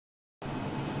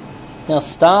Now,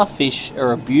 starfish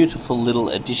are a beautiful little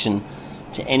addition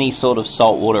to any sort of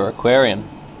saltwater aquarium,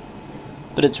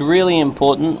 but it's really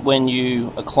important when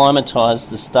you acclimatise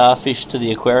the starfish to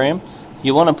the aquarium,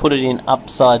 you want to put it in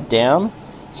upside down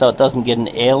so it doesn't get an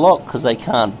airlock because they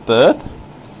can't burp,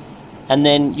 and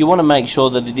then you want to make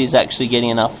sure that it is actually getting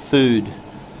enough food.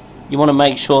 You want to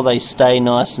make sure they stay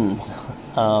nice and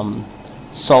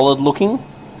solid looking,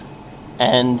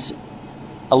 and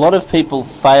a lot of people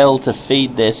fail to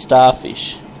feed their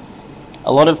starfish.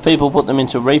 A lot of people put them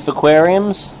into reef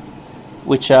aquariums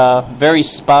which are very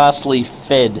sparsely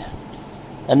fed,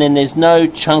 and then there's no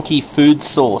chunky food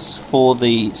source for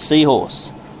the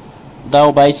seahorse.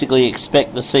 They'll basically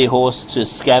expect the seahorse to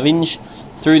scavenge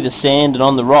through the sand and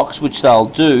on the rocks, which they'll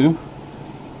do,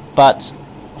 but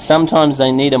sometimes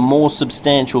they need a more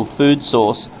substantial food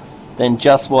source than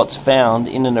just what's found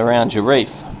in and around your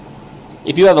reef.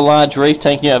 If you have a large reef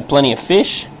tank and you have plenty of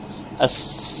fish, a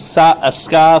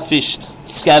starfish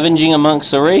scavenging amongst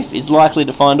the reef is likely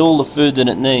to find all the food that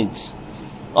it needs.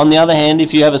 On the other hand,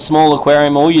 if you have a small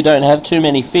aquarium or you don't have too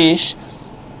many fish,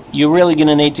 you're really going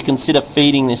to need to consider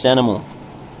feeding this animal.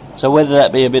 So whether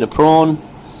that be a bit of prawn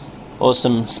or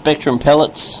some spectrum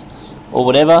pellets or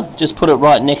whatever, just put it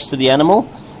right next to the animal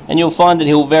and you'll find that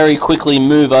he'll very quickly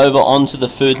move over onto the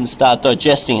food and start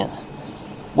digesting it.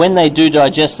 When they do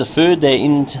digest the food,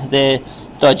 their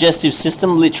digestive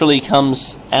system literally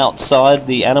comes outside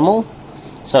the animal,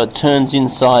 so it turns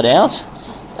inside out,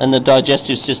 and the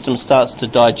digestive system starts to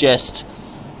digest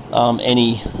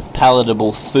any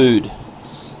palatable food.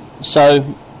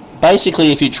 So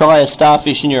basically, if you try a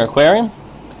starfish in your aquarium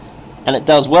and it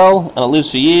does well and it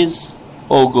lives for years,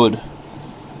 all good.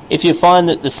 If you find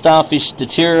that the starfish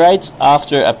deteriorates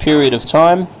after a period of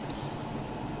time,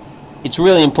 it's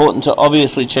really important to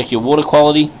obviously check your water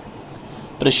quality,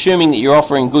 but assuming that you're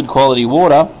offering good quality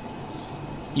water,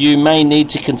 you may need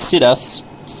to consider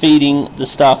feeding the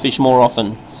starfish more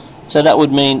often. So that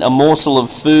would mean a morsel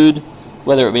of food,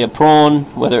 whether it be a prawn,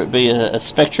 whether it be a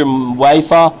spectrum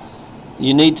wafer.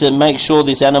 You need to make sure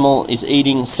this animal is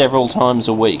eating several times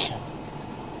a week.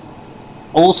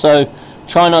 Also,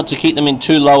 try not to keep them in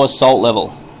too low a salt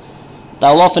level.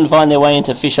 They'll often find their way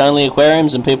into fish-only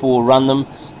aquariums and people will run them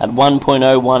at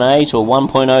 1.018 or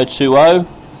 1.020,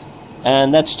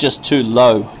 and that's just too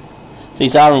low.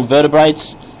 These are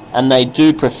invertebrates and they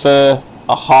do prefer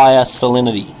a higher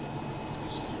salinity.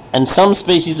 And some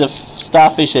species of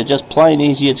starfish are just plain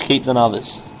easier to keep than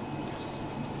others.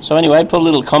 So anyway, put a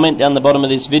little comment down the bottom of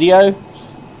this video,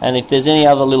 and if there's any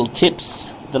other little tips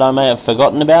that I may have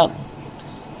forgotten about,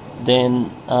 then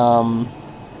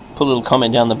put a little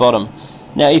comment down the bottom.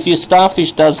 Now, if your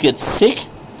starfish does get sick,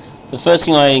 the first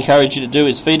thing I encourage you to do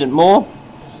is feed it more,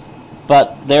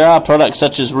 but there are products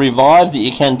such as Revive that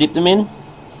you can dip them in,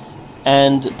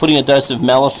 and putting a dose of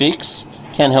Malefics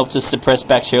can help to suppress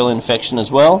bacterial infection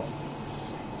as well,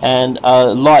 and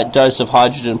a light dose of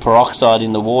hydrogen peroxide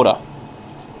in the water.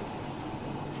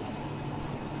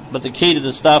 But the key to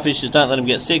the starfish is don't let them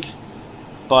get sick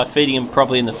by feeding them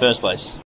properly in the first place.